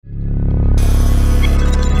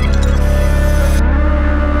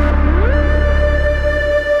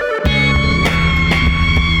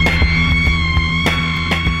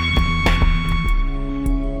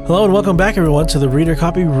Hello and welcome back, everyone, to the Reader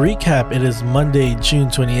Copy Recap. It is Monday, June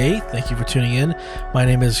 28th. Thank you for tuning in. My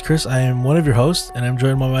name is Chris. I am one of your hosts, and I'm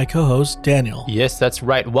joined by my co-host, Daniel. Yes, that's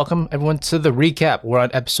right. Welcome, everyone, to the recap. We're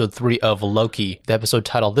on episode 3 of Loki. The episode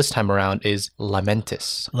title this time around is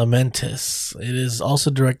Lamentis. Lamentis. It is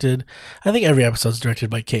also directed, I think every episode is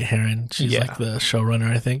directed by Kate Herron. She's like the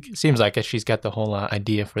showrunner, I think. Seems like it. She's got the whole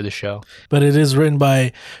idea for the show. But it is written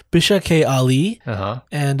by Bisha K. Ali. Uh-huh.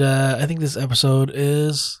 And I think this episode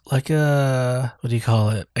is like a, what do you call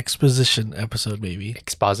it? Exposition episode, maybe.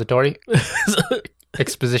 Expository?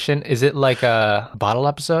 Exposition? Is it like a bottle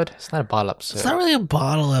episode? It's not a bottle episode. It's not really a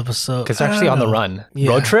bottle episode. Because it's actually on the run. Yeah.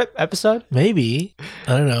 Road trip episode? Maybe.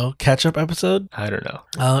 I don't know. Catch-up episode? I don't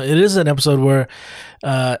know. It is an episode where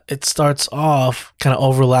it starts off kind of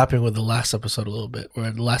overlapping with the last episode a little bit, where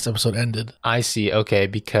the last episode ended. I see. Okay,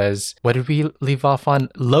 because what did we leave off on?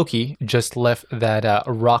 Loki just left that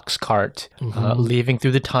rocks cart, leaving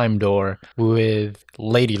through the time door with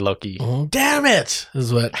Lady Loki. Damn it!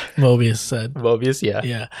 Is what Mobius said. Mobius, yeah.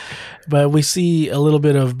 Yeah. But we see a little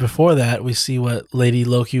bit of, before that, we see what Lady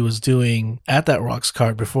Loki was doing at that rocks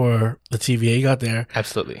cart before the TVA got there.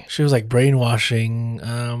 Absolutely. She was like brainwashing,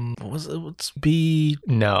 what was it? What's B?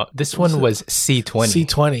 No, this one was C20.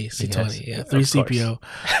 C20, yeah.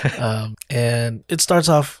 3CPO. And it starts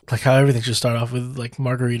off like how everything should start off with, like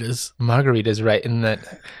margaritas. Margaritas, right. And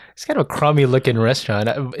that it's kind of a crummy looking restaurant.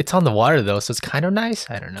 It's on the water though, so it's kind of nice.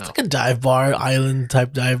 I don't know. It's like a dive bar, island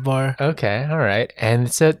type dive bar. Okay, all right. And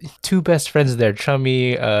it's two best friends there,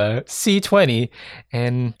 chummy C20,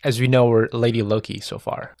 and as we know, we're Lady Loki so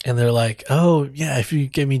far. And they're like, oh yeah, if you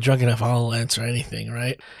get me drunk enough, I'll answer anything,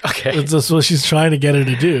 right? Okay. That's what she's trying to get her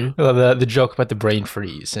to do. Well, the joke about the brain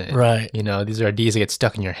freeze. And, right. You know, these are ideas that get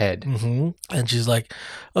stuck in your head. Mm-hmm. And she's like,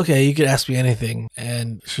 okay, you could ask me anything.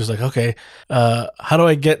 And she's like, okay, how do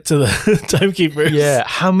I get to the timekeepers? Yeah,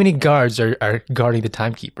 how many guards are guarding the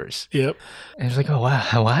timekeepers? Yep. And it's like, oh, wow,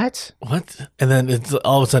 what? And then it's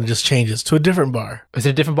all of a sudden just changes to a different bar. Is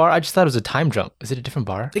it a different bar? I just thought it was a time jump. Is it a different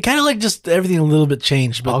bar? It kind of like just everything a little bit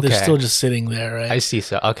changed, but okay. they're still just sitting there, right? I see.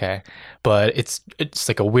 So, okay. But it's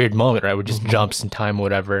like a weird moment, right? Where it just jumps in time or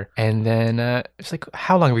whatever. And then it's like,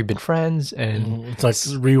 how long have we been friends? And it's like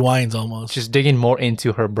rewinds almost. Just digging more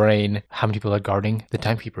into her brain. How many people are guarding the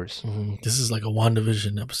timekeepers? This is like a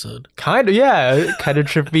WandaVision episode. Kind of, yeah. Kind of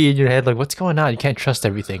trippy in your head. Like, what's going on? You can't trust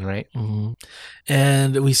everything, right?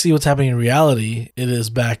 And we see what's happening in reality. It is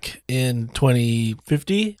back in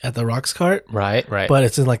 2050 at the rocks cart. Right. But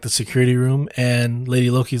it's in like the security room, and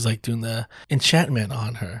Lady Loki's like doing the enchantment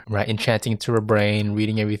on her. Right, enchanting into her brain,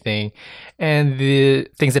 reading everything. And the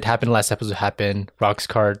things that happened last episode happen. Rocks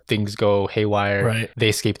cart, things go haywire. Right. They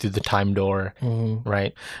escape through the time door.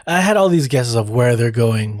 Right. I had all these guesses of where they're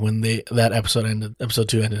going when that episode ended. Episode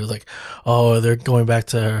 2 ended. It was like, oh, they're going back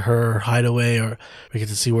to her hideaway, or we get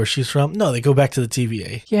to see where she's from. No, they go back to the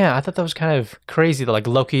TVA. Yeah, I thought that was kind of crazy that like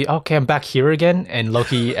Loki, okay, I'm back here again. And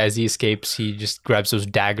Loki, as he escapes, he just grabs those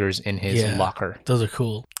daggers in his locker. Those are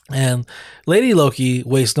cool. And Lady Loki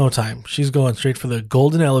wastes no time. She's going straight for the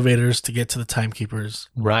golden elevators to get to the timekeepers.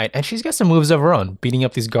 Right. And she's got some moves of her own, beating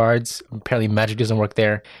up these guards. Apparently magic doesn't work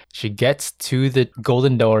there. She gets to the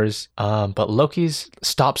golden doors, but Loki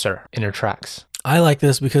stops her in her tracks. I like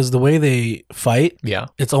this because the way they fight,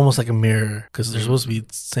 it's almost like a mirror, because they're supposed to be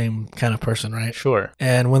the same kind of person, right? Sure.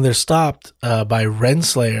 And when they're stopped by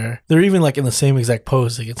Renslayer, they're even like in the same exact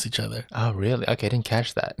pose against each other. Oh, really? Okay, I didn't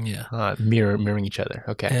catch that. Yeah. Mirroring each other.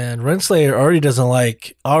 Okay. And Renslayer already doesn't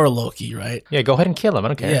like our Loki, right? Yeah, go ahead and kill him. I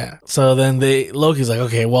don't care. Yeah. So then Loki's like,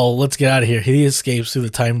 okay, well, let's get out of here. He escapes through the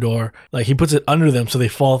time door. Like, he puts it under them so they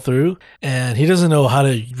fall through, and he doesn't know how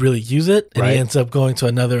to really use it. And he ends up going to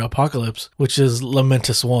another apocalypse, which is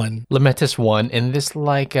Lamentis 1. Lamentis 1, in this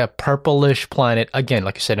like a purplish planet. Again,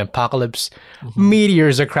 like I said, apocalypse.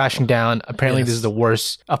 Meteors are crashing down. Apparently, this is the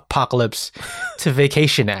worst apocalypse to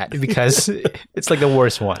vacation at, because it's like the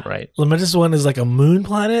worst one, right? Lamentis 1 is like a moon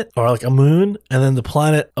planet, or like a moon, and then the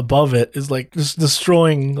planet above it is like just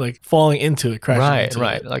destroying, like falling into it, crashing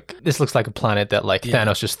into it. Like, this looks like a planet that like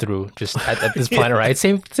Thanos just threw at this planet, right?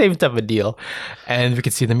 Same type of deal. And we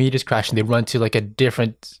can see the meteors crashing. They run to like a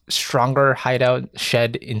different, stronger hideout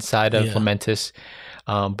shed inside of Lamentis.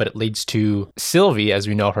 But it leads to Sylvie, as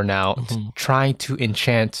we know her now, trying to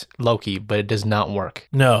enchant Loki, but it does not work.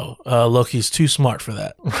 No, Loki's too smart for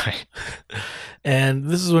that. Right. And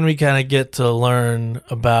this is when we kind of get to learn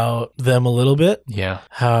about them a little bit. Yeah.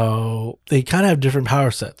 How they kind of have different power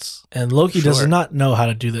sets. And Loki does not know how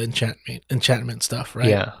to do the enchantment stuff, right?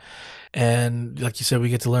 Yeah. And like you said, we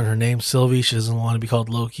get to learn her name, Sylvie. She doesn't want to be called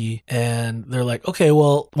Loki. And they're like, okay,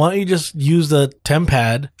 well, why don't you just use the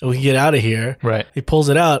TemPad and we can get out of here? Right. He pulls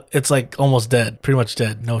it out. It's like almost dead, pretty much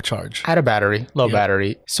dead, no charge. Out of battery, low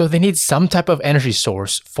battery. So they need some type of energy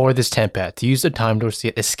source for this TemPad to use the time doors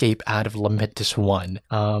to escape out of Lamentis 1.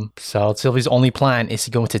 So Sylvie's only plan is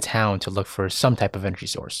to go into town to look for some type of energy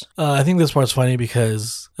source. I think this part's funny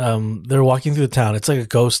because they're walking through the town. It's like a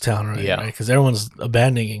ghost town, right? Yeah. Because everyone's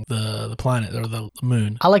abandoning the planet or the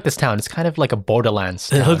moon. I like this town. It's kind of like a Borderlands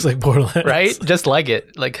town. It looks like Borderlands. Right? Just like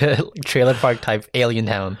it. Like a trailer park type alien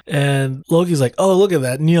town. And Loki's like, oh, look at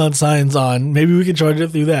that. Neon signs on. Maybe we can charge it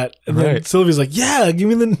through that. And then Sylvie's like, yeah, give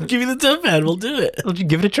me the TemPad. We'll do it. We'll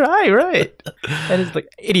give it a try, right? And it's like,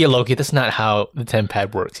 idiot Loki, that's not how the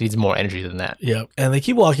TemPad works. He needs more energy than that. Yep. And they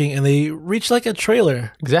keep walking and they reach like a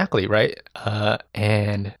trailer. Exactly, right?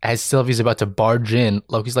 And as Sylvie's about to barge in,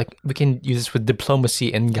 Loki's like, we can use this with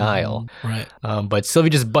diplomacy and guile. Right. But Sylvie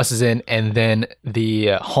just busts in, and then the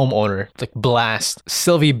homeowner like blasts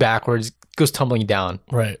Sylvie backwards, goes tumbling down.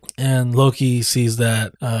 Right. And Loki sees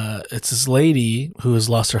that it's this lady who has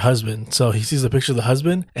lost her husband. So he sees the picture of the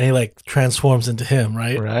husband and he like transforms into him,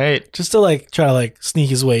 right? Right. Just to like try to like sneak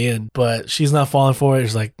his way in. But she's not falling for it.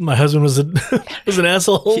 She's like, my husband was an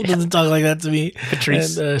asshole. Yeah. Doesn't talk like that to me.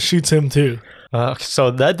 Patrice. And shoots him too.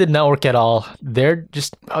 So that did not work at all. They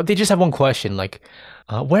just have one question, like,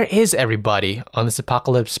 where is everybody on this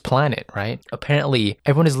apocalypse planet, right? Apparently,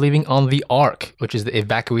 everyone is leaving on the Ark, which is the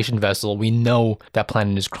evacuation vessel. We know that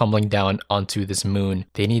planet is crumbling down onto this moon.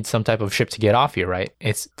 They need some type of ship to get off here, right?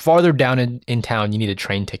 It's farther down in town. You need a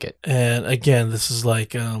train ticket. And again, this is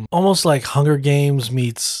like almost like Hunger Games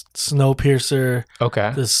meets Snowpiercer.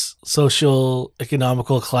 Okay. This social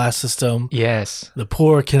economical class system. Yes. The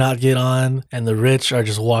poor cannot get on, and the rich are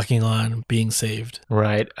just walking on, being saved.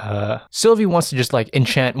 Right. Sylvie wants to just like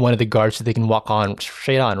enchant one of the guards so they can walk on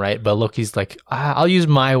straight on, right? But Loki's like, I'll use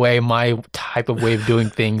my way, my type of way of doing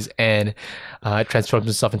things, and transforms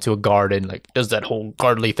himself into a guard and like does that whole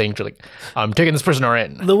guardly thing to like, I'm taking this prisoner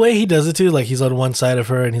in. The way he does it too, like he's on one side of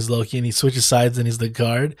her and he's Loki, and he switches sides and he's the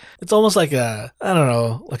guard. It's almost like a, I don't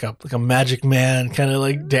know, like a Magic Man kind of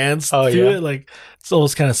like dance to it. Like it's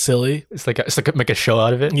almost kind of silly. It's like make a show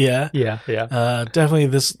out of it. Yeah.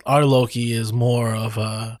 Definitely our Loki is more of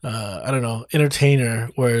a I don't know,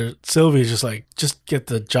 entertainer, where Sylvie's just like, just get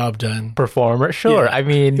the job done. Performer, sure. Yeah. I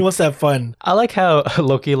mean, he wants to have fun. I like how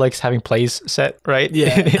Loki likes having plays set, right?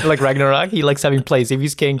 Yeah. Like Ragnarok, he likes having plays. If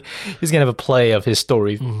he's king, he's gonna have a play of his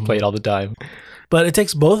story played all the time. But it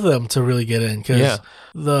takes both of them to really get in, because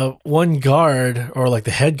the one guard, or like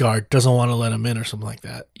the head guard, doesn't want to let him in or something like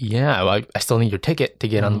that. Yeah, I still need your ticket to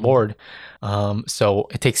get on board. So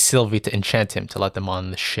it takes Sylvie to enchant him to let them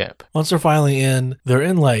on the ship. Once they're finally in, they're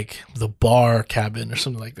in like the bar cabin or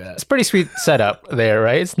something like that. It's a pretty sweet setup there,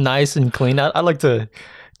 right? It's nice and clean. I'd like to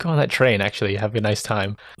go on that train, actually, have a nice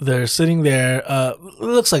time. They're sitting there. It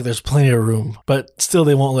looks like there's plenty of room, but still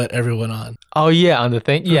they won't let everyone on. Oh, yeah, on the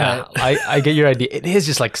thing? Yeah, right. I get your idea. It is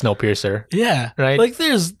just like Snowpiercer. Yeah. Right? Like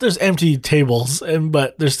there's empty tables,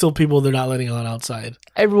 but there's still people they're not letting on outside.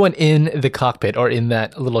 Everyone in the cockpit or in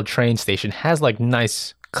that little train station has like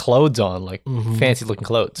nice clothes on, like fancy looking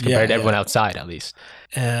clothes compared to everyone outside, at least.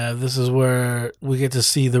 This is where we get to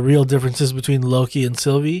see the real differences between Loki and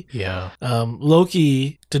Sylvie. Yeah.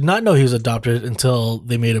 Loki did not know he was adopted until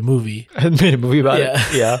they made a movie. Made a movie about it?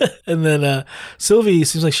 Yeah. And then Sylvie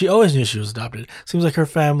seems like she always knew she was adopted. Seems like her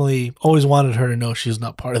family always wanted her to know she was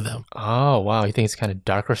not part of them. Oh, wow. You think it's kind of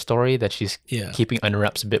darker story that she's keeping under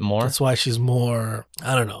wraps a bit more? That's why she's more,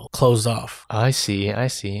 I don't know, closed off. I see.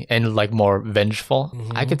 And like more vengeful.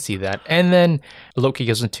 I could see that. And then Loki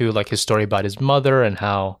goes into like his story about his mother and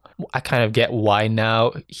how I kind of get why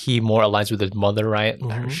now he more aligns with his mother, right?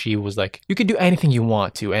 She was like, you can do anything you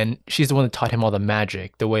want to. And she's the one that taught him all the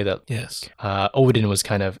magic, the way that Odin was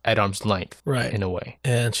kind of at arm's length, right, in a way.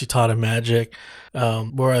 And she taught him magic.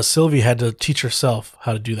 Whereas Sylvie had to teach herself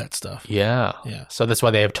how to do that stuff. Yeah. So that's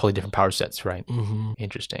why they have totally different power sets, right?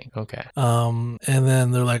 Interesting. Okay. And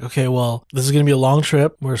then they're like, okay, well, this is going to be a long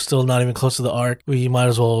trip. We're still not even close to the Ark. We might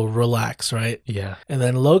as well relax, right? Yeah. And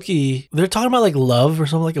then Loki, they're talking about like love or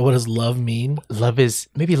something like that. What does love mean?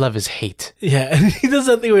 Maybe love is hate. Yeah. And he does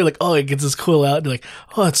that thing where you're like, oh, it gets his quill out. And you're like,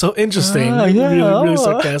 oh, it's so interesting. Really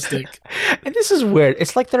sarcastic. And this is weird.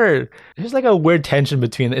 It's like there's like a weird tension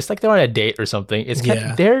between, it's like they're on a date or something. It's kind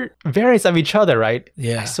of, they're variants of each other, right?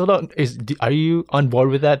 Yeah. I still don't. Are you on board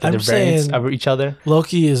with that? That they're variants of each other?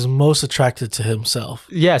 Loki is most attracted to himself.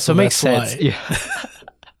 Yeah, so it makes sense. Why.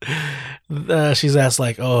 Yeah. she's asked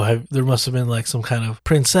like, oh, there must have been like some kind of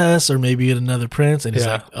princess or maybe another prince. And he's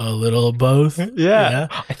like, a little of both. Yeah.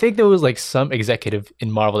 I think there was like some executive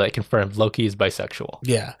in Marvel that confirmed Loki is bisexual.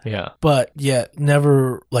 Yeah. Yeah. But yet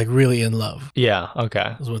never like really in love. Yeah.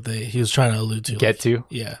 Okay. Is what he was trying to allude to. Get to?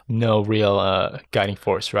 Yeah. No real guiding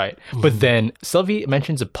force, right? But then Sylvie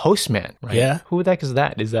mentions a postman, right? Yeah. Who the heck is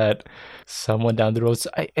that? Is that someone down the road?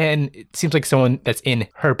 And it seems like someone that's in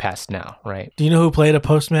her past now, right? Do you know who played a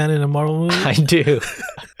postman in a Marvel movie? I do.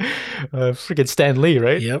 Freaking Stan Lee,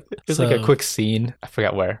 right? Yep. It's like a quick scene. I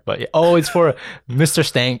forgot where, but yeah. Oh, it's for Mr.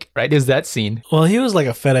 Stank, right? Is that scene? Well, he was like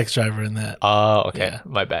a FedEx driver in that. Oh, okay. Yeah.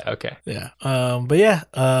 My bad. Okay. Yeah. But yeah,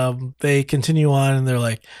 they continue on and they're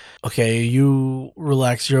like, okay, you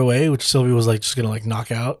relax your way, which Sylvie was like just gonna like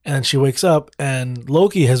knock out. And she wakes up and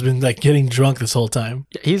Loki has been like getting drunk this whole time.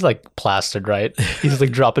 He's like plastered, right? He's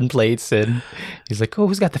like dropping plates and he's like, oh,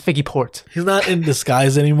 who's got the figgy port? He's not in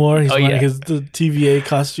disguise anymore. He's wearing the TVA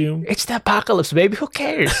costume. It's the apocalypse, baby. Who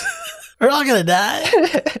cares? We're all gonna die.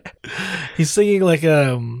 He's singing like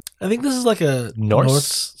I think this is like a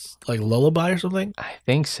Norse like lullaby or something. I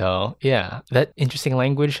think so. Yeah. That interesting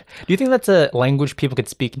language. Do you think that's a language people could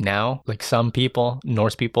speak now? Like some people,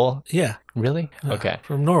 Norse people? Yeah. Really? Okay.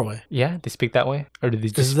 From Norway. Yeah? They speak that way? Or do they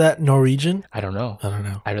just... Is that Norwegian? I don't know.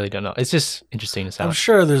 I really don't know. It's just interesting to sound. I'm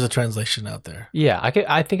sure there's a translation out there. Yeah.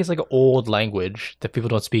 I think it's like an old language that people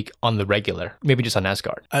don't speak on the regular. Maybe just on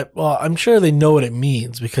Asgard. Well, I'm sure they know what it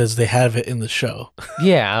means because they have it in the show.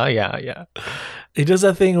 Yeah. He does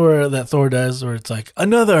that thing that Thor does where it's like,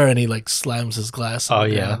 another, and he like slams his glass. Oh,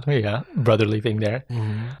 yeah. Brotherly thing there.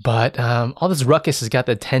 Mm-hmm. But all this ruckus has got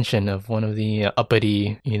the attention of one of the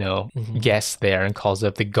uppity, guests there and calls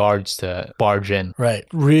up the guards to barge in. Right.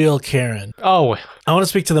 Real Karen. Oh. I want to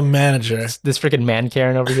speak to the manager. This freaking man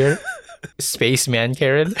Karen over here. Space man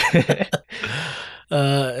Karen.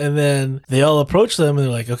 And then they all approach them and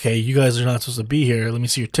they're like, okay, you guys are not supposed to be here. Let me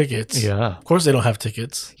see your tickets. Yeah. Of course they don't have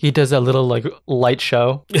tickets. He does a little like light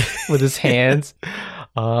show with his hands.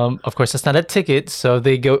 Of course, that's not a ticket, so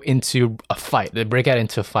they go into a fight. They break out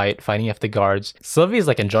into a fight, fighting off the guards. Sylvie's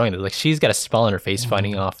like enjoying it. Like she's got a smile on her face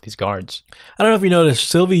fighting off these guards. I don't know if you noticed,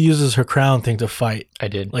 Sylvie uses her crown thing to fight. I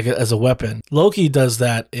did. Like as a weapon. Loki does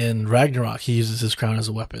that in Ragnarok. He uses his crown as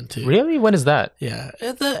a weapon too. Really? When is that? Yeah.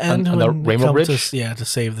 At the end. On the Rainbow Bridge? To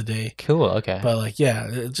save the day. Cool, okay. But like, yeah,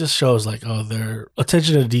 it just shows like, their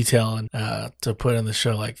attention to detail and to put in the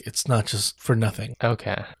show, like it's not just for nothing.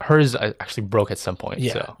 Okay. Hers actually broke at some point.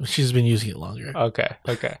 Yeah. So. She's been using it longer. Okay.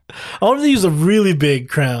 I wanted to use a really big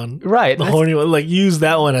crown. Right. The horny one. Like use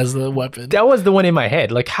that one as the weapon. That was the one in my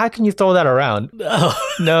head. Like how can you throw that around?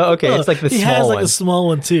 No, okay. It's like the small one. He has like a small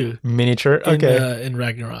one too. Miniature? Okay. In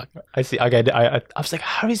Ragnarok. I see. Okay. I was like,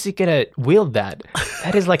 how is he going to wield that?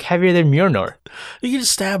 That is like heavier than Mjolnir. You can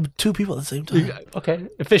just stab two people at the same time. Okay.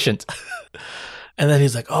 Efficient. And then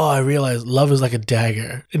he's like, I realize love is like a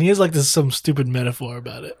dagger. And he has like some stupid metaphor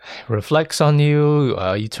about it. Reflects on you,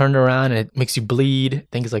 you turn around and it makes you bleed,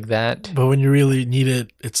 things like that. But when you really need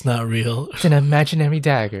it, it's not real. It's an imaginary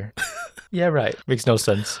dagger. Yeah, right. Makes no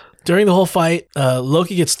sense. During the whole fight,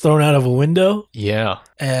 Loki gets thrown out of a window. Yeah.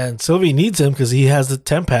 And Sylvie needs him because he has the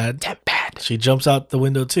TemPad. She jumps out the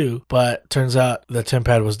window too, but turns out the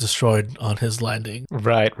TemPad was destroyed on his landing.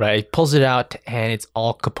 Right. He pulls it out and it's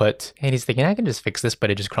all kaput. And he's thinking, I can just fix this, but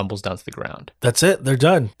it just crumbles down to the ground. That's it. They're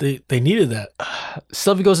done. They needed that.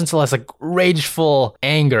 Sylvie goes into this like rageful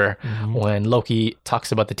anger when Loki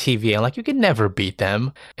talks about the TVA and like, you can never beat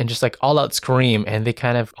them. And just like all out scream. And they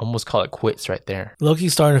kind of almost call it quits right there.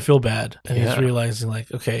 Loki's starting to feel bad. And he's realizing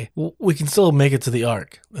like, okay, we can still make it to the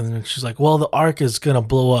Ark. And then she's like, well, the Ark is going to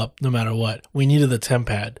blow up no matter what. We needed the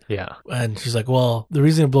TemPad. Yeah. And she's like, well, the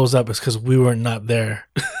reason it blows up is because we were not there.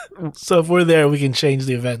 So if we're there, we can change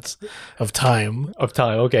the events of time.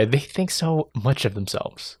 Okay. They think so much of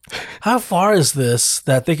themselves. How far is this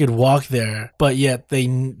that they could walk there, but yet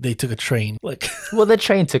they took a train? Like, well, the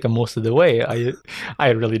train took them most of the way. I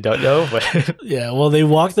really don't know, but yeah. Well, they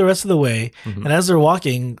walked the rest of the way, and as they're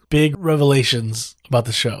walking, big revelations about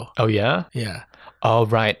the show. Oh yeah. Yeah. Oh,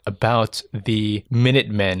 right. About the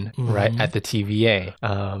Minutemen, right, at the TVA.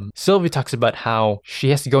 Sylvie talks about how she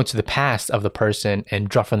has to go into the past of the person and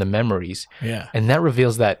draw from the memories. Yeah. And that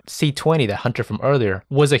reveals that C-20, that hunter from earlier,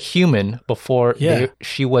 was a human before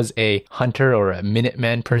she was a hunter or a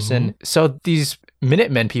Minuteman person. So these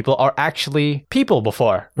Minutemen people are actually people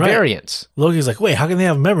before. Right. Variants. Loki's like, wait, how can they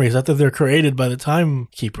have memories? I thought they're created by the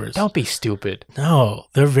timekeepers. Don't be stupid. No,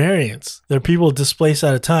 they're variants. They're people displaced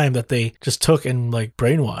out of time that they just took and like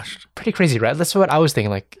brainwashed. Pretty crazy, right? That's what I was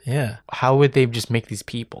thinking. Like, yeah, how would they just make these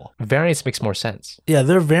people? Variants makes more sense. Yeah,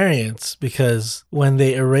 they're variants because when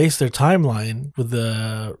they erase their timeline with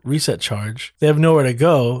the reset charge, they have nowhere to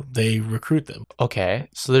go. They recruit them. Okay,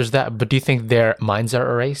 so there's that. But do you think their minds are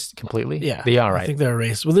erased completely? Yeah, they are, right? I think they're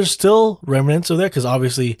erased. Well, there's still remnants of that because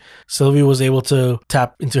obviously Sylvie was able to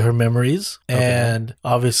tap into her memories, and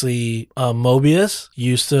obviously Mobius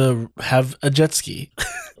used to have a jet ski.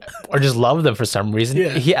 Or just love them for some reason.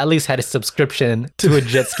 Yeah. He at least had a subscription to a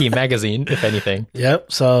jet ski magazine, if anything.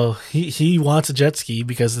 Yep. So he wants a jet ski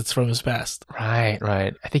because it's from his past. Right.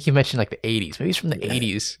 I think you mentioned like the 80s. Maybe it's from the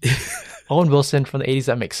 80s. Owen Wilson from the 80s,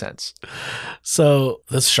 that makes sense. So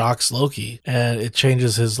this shocks Loki, and it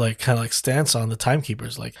changes his like kind of like stance on the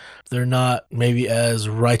timekeepers. Like they're not maybe as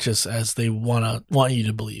righteous as they want you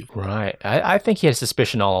to believe. Right. I think he had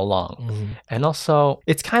suspicion all along. Mm-hmm. And also,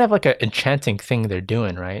 it's kind of like an enchanting thing they're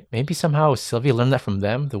doing, right? Maybe somehow Sylvie learned that from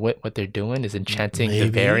them. What they're doing is enchanting the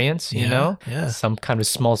variants, you know? Yeah. Some kind of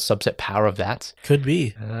small subset power of that. Could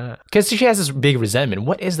be. Because she has this big resentment.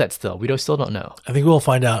 What is that still? We still don't know. I think we'll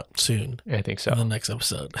find out soon. I think so. In the next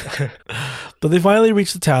episode. But they finally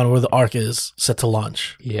reach the town where the Ark is set to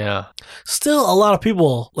launch. Yeah. Still a lot of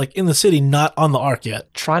people like in the city not on the Ark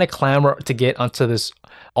yet. Trying to clamor to get onto this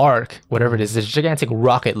Ark, whatever it is, this gigantic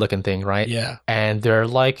rocket looking thing, right? Yeah. And they're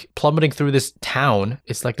like plummeting through this town.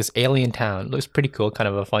 It's like this alien town. It looks pretty cool, kind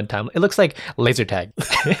of a fun time. It looks like laser tag.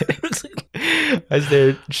 As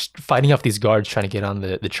they're just fighting off these guards trying to get on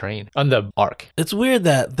the train, on the Ark. It's weird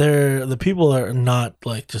that the people are not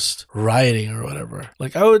like just rioting or whatever.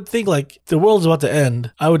 Like I would think like the world's about to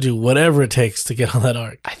end. I would do whatever it takes to get on that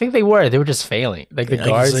Ark. I think they were just failing. Like the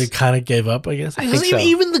guards. They kind of gave up, I guess. I think so.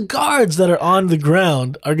 Even the guards that are on the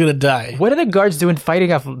ground are going to die. What are the guards doing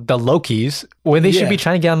fighting off the Lokis when they should be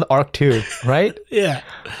trying to get on the Ark too, right? Yeah.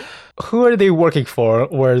 Who are they working for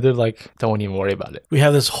where they're like, don't even worry about it? We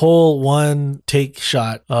have this whole one take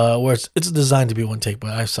shot where it's designed to be one take,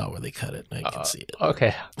 but I saw where they cut it. I can see it.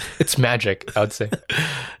 Okay. It's magic, I would say.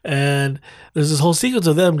 And there's this whole sequence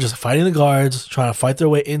of them just fighting the guards, trying to fight their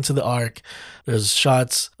way into the Ark. There's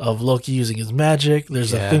shots of Loki using his magic.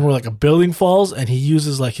 There's a thing where like a building falls and he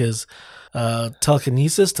uses like his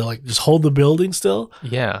telekinesis to like just hold the building still.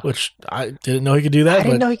 Yeah. Which I didn't know he could do that. I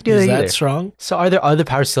didn't know he could do that either. Is that strong? So are there other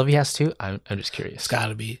powers Sylvie has too? I'm just curious. It's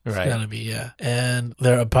gotta be. Right. It's gotta be, yeah. And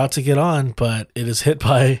they're about to get on, but it is hit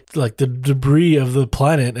by like the debris of the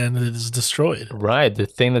planet and it is destroyed. Right. The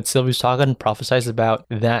thing that Sylvie's talking prophesies about,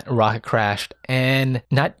 that rocket crashed, and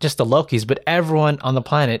not just the Lokis, but everyone on the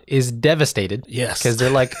planet is devastated. Yes. Because they're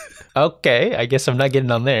like, okay, I guess I'm not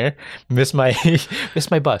getting on there. Miss my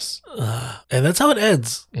bus. And that's how it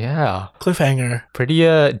ends. Yeah. Cliffhanger. Pretty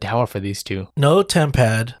dour for these two. No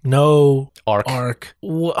TemPad. No Ark.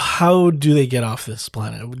 How do they get off this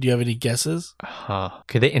planet? Do you have any guesses?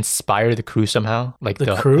 Could they inspire the crew somehow? Like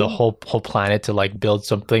the crew? The whole planet to like build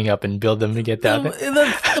something up and build them to get down there?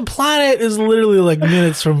 The planet is literally like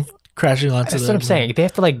minutes from crashing onto That's what I'm saying. They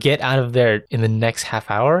have to like get out of there in the next half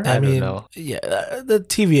hour. I don't know. Yeah, the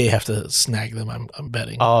TVA have to snag them. I'm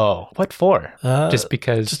betting. Oh, what for? Just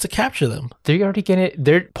to capture them. They're already gonna.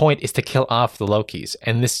 Their point is to kill off the Lokis,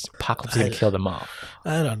 and this apocalypse is gonna kill them off.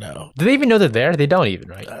 I don't know. Do they even know they're there? They don't even,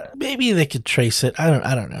 right? Maybe they could trace it. I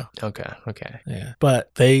don't know. Okay. Yeah,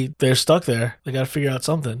 but they're stuck there. They got to figure out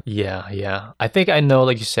something. Yeah. I think I know.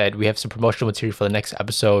 Like you said, we have some promotional material for the next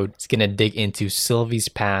episode. It's gonna dig into Sylvie's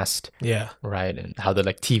past. Yeah. Right, and how the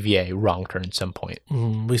like TVA wronged her at some point.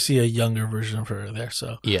 We see a younger version of her there,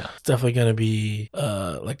 so yeah, it's definitely gonna be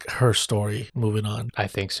like her story moving on. I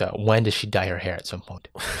think so. When does she dye her hair at some point?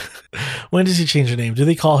 When does she change her name? Do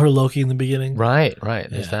they call her Loki in the beginning? Right.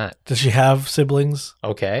 There's that. Does she have siblings?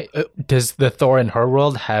 Okay. Does the Thor in her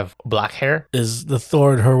world have black hair? Is the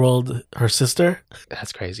Thor in her world her sister?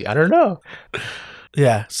 That's crazy. I don't know.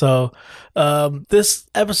 Yeah, so this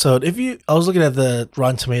episode, I was looking at the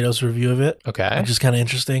Rotten Tomatoes review of it. Okay. Which is kind of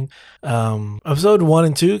interesting. Episode 1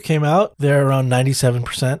 and 2 came out. They're around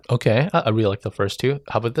 97%. Okay. I really like the first two.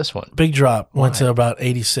 How about this one? Big drop. Went to about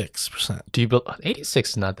 86%. Do you build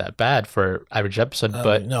 86 is not that bad for average episode,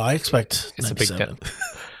 but no, I expect it's 97. a big dip.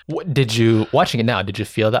 Did you, watching it now, did you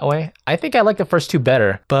feel that way? I think I like the first two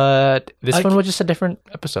better, but this one was just a different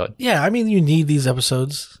episode. Yeah, I mean, you need these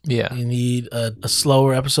episodes. Yeah. You need a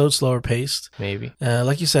slower episode, slower paced. Maybe.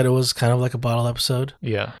 Like you said, it was kind of like a bottle episode.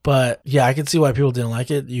 Yeah. But yeah, I can see why people didn't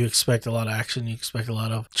like it. You expect a lot of action. You expect a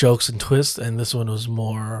lot of jokes and twists. And this one was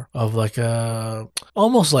more of like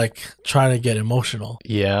almost like trying to get emotional.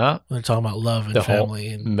 Yeah. They're talking about love and The family.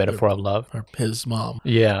 whole And metaphor of love. or his mom.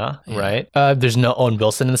 Yeah, right. There's no Owen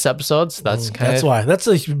Wilson in this episode, so that's why. That's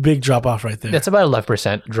a big drop off right there. That's about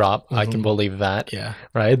 11% drop. I can believe that. Yeah.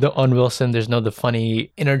 Right. The Owen Wilson, there's no the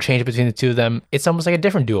funny interchange between the two of them. It's almost like a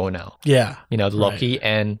different duo now. Yeah. You know, Loki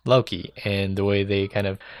and Loki, and the way they kind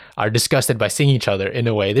of are disgusted by seeing each other in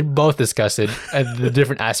a way. They're both disgusted at the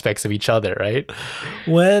different aspects of each other, right?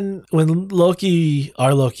 When Loki,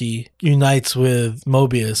 our Loki, unites with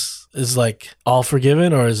Mobius, is like all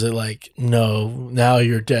forgiven, or is it like, no, now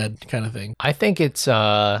you're dead kind of thing? I think it's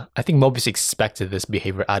I think Mobius expected this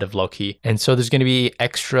behavior out of Loki, and so there's going to be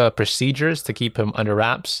extra procedures to keep him under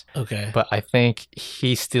wraps. Okay. But I think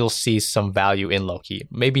he still sees some value in Loki.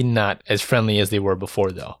 Maybe not as friendly as they were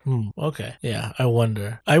before, though. Okay. Yeah, I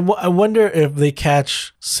wonder. I wonder if they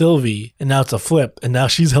catch Sylvie and now it's a flip and now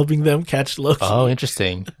she's helping them catch Loki. Oh,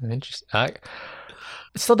 interesting.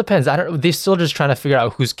 It still depends. They're still just trying to figure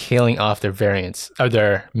out who's killing off their variants or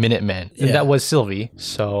their Minutemen. And that was Sylvie.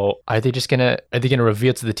 So are they gonna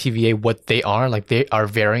reveal to the TVA what they are? Like they are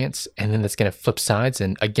variants, and then that's gonna flip sides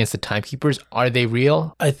and against the timekeepers. Are they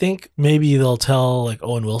real? I think maybe they'll tell like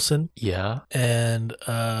Owen Wilson. Yeah. And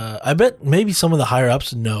I bet maybe some of the higher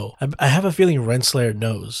ups know. I have a feeling Renslayer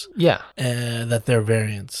knows. Yeah. And that they're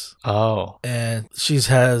variants. Oh. And she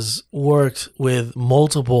has worked with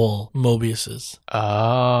multiple Mobiuses. Oh.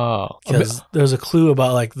 Because there's a clue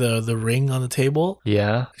about like the ring on the table.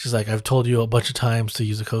 Yeah. She's like, I've told you a bunch of times to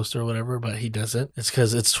use a coaster or whatever, but he doesn't. It's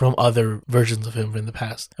because it's from other versions of him in the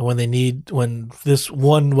past. And when this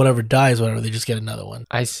one whatever dies, whatever, they just get another one.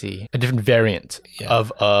 I see. A different variant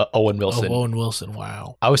of Owen Wilson. Of Owen Wilson,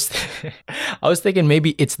 wow. I was thinking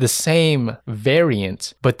maybe it's the same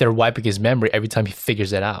variant, but they're wiping his memory every time he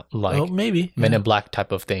figures it out. Like maybe. Men in Black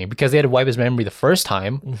type of thing. Because they had to wipe his memory the first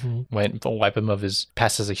time, when wipe him of his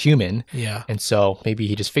past as a human. Yeah. And so maybe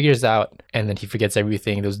he just figures out and then he forgets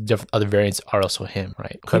everything. Those different other variants are also him,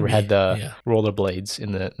 right? Whoever had the rollerblades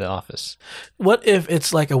in the office. What if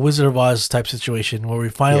it's like a Wizard of Oz type situation where we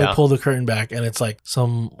finally pull the curtain back and it's like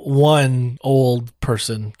some one old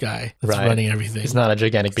person guy that's running everything? It's not a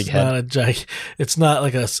gigantic big head. It's not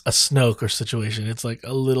like a Snoke or situation. It's like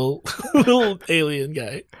a little alien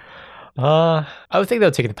guy. I would think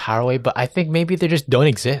they'll take the power away, but I think maybe they just don't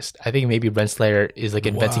exist. I think maybe Renslayer is like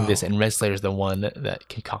inventing this, and Renslayer is the one that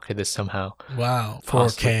concocted this somehow. Wow. For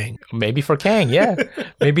Kang. Maybe for Kang, yeah.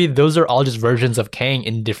 Maybe those are all just versions of Kang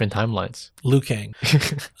in different timelines. Liu Kang.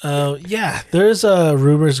 Yeah, there's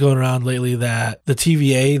rumors going around lately that the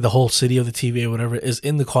TVA, the whole city of the TVA, whatever, is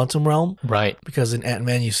in the quantum realm. Right. Because in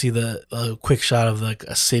Ant-Man, you see the quick shot of like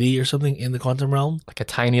a city or something in the quantum realm. Like a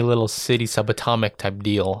tiny little city, subatomic type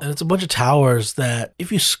deal. And it's a bunch of towers that,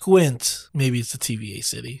 if you squint, maybe it's the TVA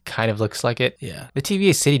city. Kind of looks like it. Yeah. The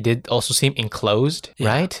TVA city did also seem enclosed,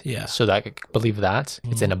 right? Yeah. So that I could believe that.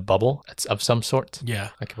 It's in a bubble. It's of some sort. Yeah.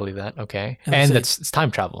 I can believe that. Okay. And it's time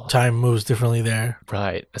travel. Time moves differently there.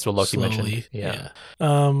 Right. That's what Loki mentioned. Yeah.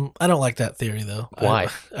 I don't like that theory though. Why?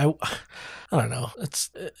 I don't know.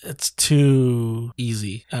 It's too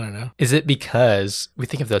easy. I don't know. Is it because we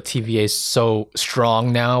think of the TVA so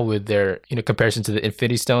strong now with their, comparison to the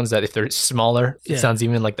Infinity Stones, that if they're smaller, it sounds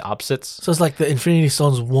even like the opposites? So it's like the Infinity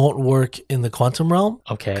Stones won't work in the quantum realm.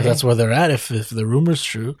 Okay. Because that's where they're at if the rumor's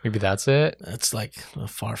true. Maybe that's it. It's like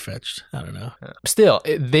far-fetched. I don't know. Still,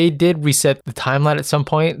 they did reset the timeline at some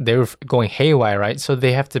point. They were going haywire, right? So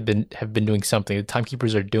they have been doing something. The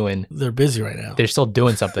timekeepers are doing... They're busy right now. They're still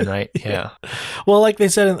doing something, right? Yeah. Well, like they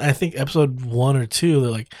said in, I think, episode 1 or 2, they're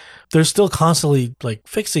like, they're still constantly like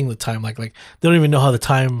fixing the time. Like they don't even know how the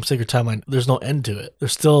sacred timeline, there's no end to it. They're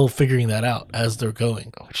still figuring that out as they're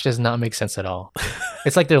going. Which does not make sense at all.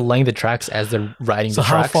 It's like they're laying the tracks as they're riding the tracks.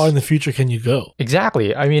 So how far in the future can you go?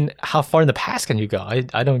 Exactly. I mean, how far in the past can you go?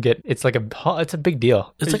 I don't get, it's a big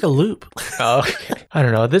deal. It's like a loop. Okay. I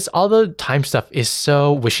don't know. All the time stuff is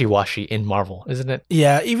so wishy-washy in Marvel, isn't it?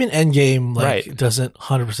 Yeah, even Endgame doesn't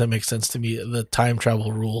 100% make sense to me, the time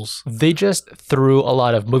travel rules. They just threw a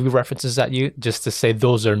lot of movie references at you just to say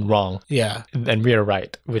those are wrong. Yeah. And we are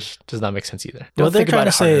right, which does not make sense either. What they're trying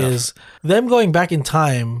to say is them going back in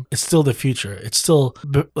time is still the future. It's still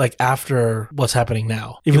still like after what's happening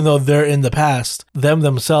now. Even though they're in the past,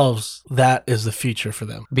 themselves, that is the future for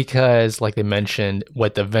them. Because like they mentioned,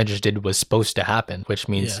 what the Avengers did was supposed to happen, which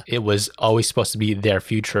means it was always supposed to be their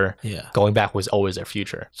future. Yeah. Going back was always their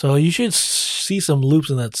future. So you should see some loops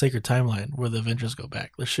in that sacred timeline where the Avengers go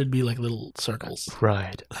back. There should be like little circles.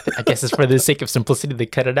 Right. I guess it's for the sake of simplicity they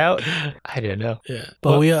cut it out. I don't know. Yeah.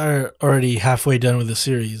 But we are already halfway done with the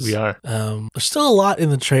series. We are. There's still a lot in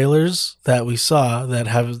the trailers that we saw that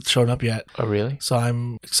haven't shown up yet. Oh, really? So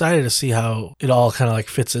I'm excited to see how it all kind of like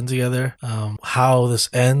fits in together, how this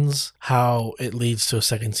ends, how it leads to a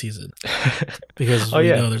second season. Because we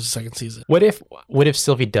know there's a second season. What if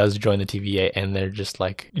Sylvie does join the TVA and they're just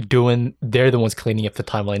like they're the ones cleaning up the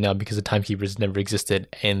timeline now because the timekeepers never existed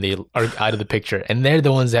and they are out of the picture and they're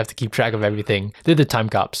the ones that have to keep track of everything. They're the time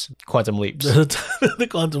cops, quantum leaps. The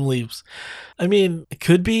quantum leaps. I mean, it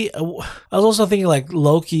could be. I was also thinking like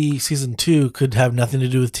Loki season 2 could have nothing to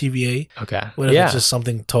do with TVA. Okay. What if it's just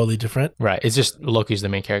something totally different? Right. It's just Loki's the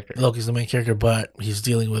main character. Loki's the main character, but he's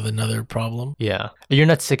dealing with another problem. Yeah. You're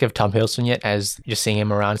not sick of Tom Hiddleston yet as you're seeing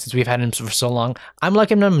him around since we've had him for so long? I'm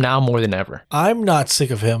liking him now more than ever. I'm not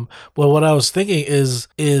sick of him. But what I was thinking is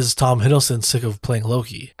Tom Hiddleston sick of playing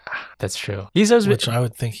Loki? That's true. Which I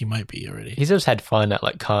would think he might be already. He's always had fun at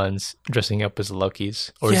like cons dressing up as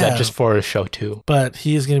Lokis. Or is that just for a show too? But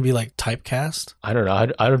he is going to be like typecast? I don't know.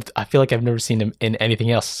 I feel like I've never seen him in anything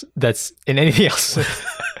else.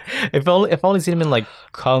 I've only seen him in like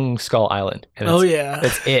Kong Skull Island. And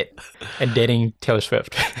that's it. And dating Taylor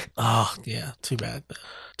Swift. Oh, yeah. Too bad.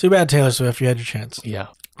 Too bad, Taylor Swift. You had your chance. Yeah.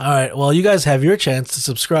 All right. Well, you guys have your chance to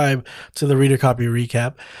subscribe to the Reader Copy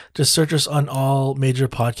Recap. Just search us on all major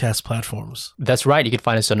podcast platforms. That's right. You can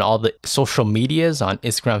find us on all the social medias on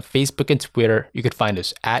Instagram, Facebook, and Twitter. You can find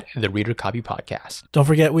us at the Reader Copy Podcast. Don't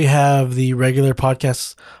forget, we have the regular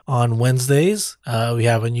podcasts on Wednesdays. We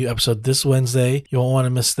have a new episode this Wednesday. You won't want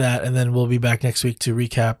to miss that. And then we'll be back next week to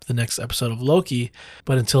recap the next episode of Loki.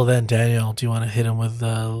 But until then, Daniel, do you want to hit him with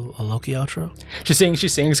a Loki outro? She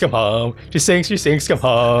sings, come home. She sings, come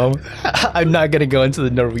home. I'm not gonna go into the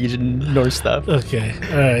Norwegian Norse stuff. Okay.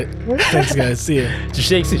 All right. Thanks, guys. See ya.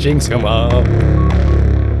 She sings, come home.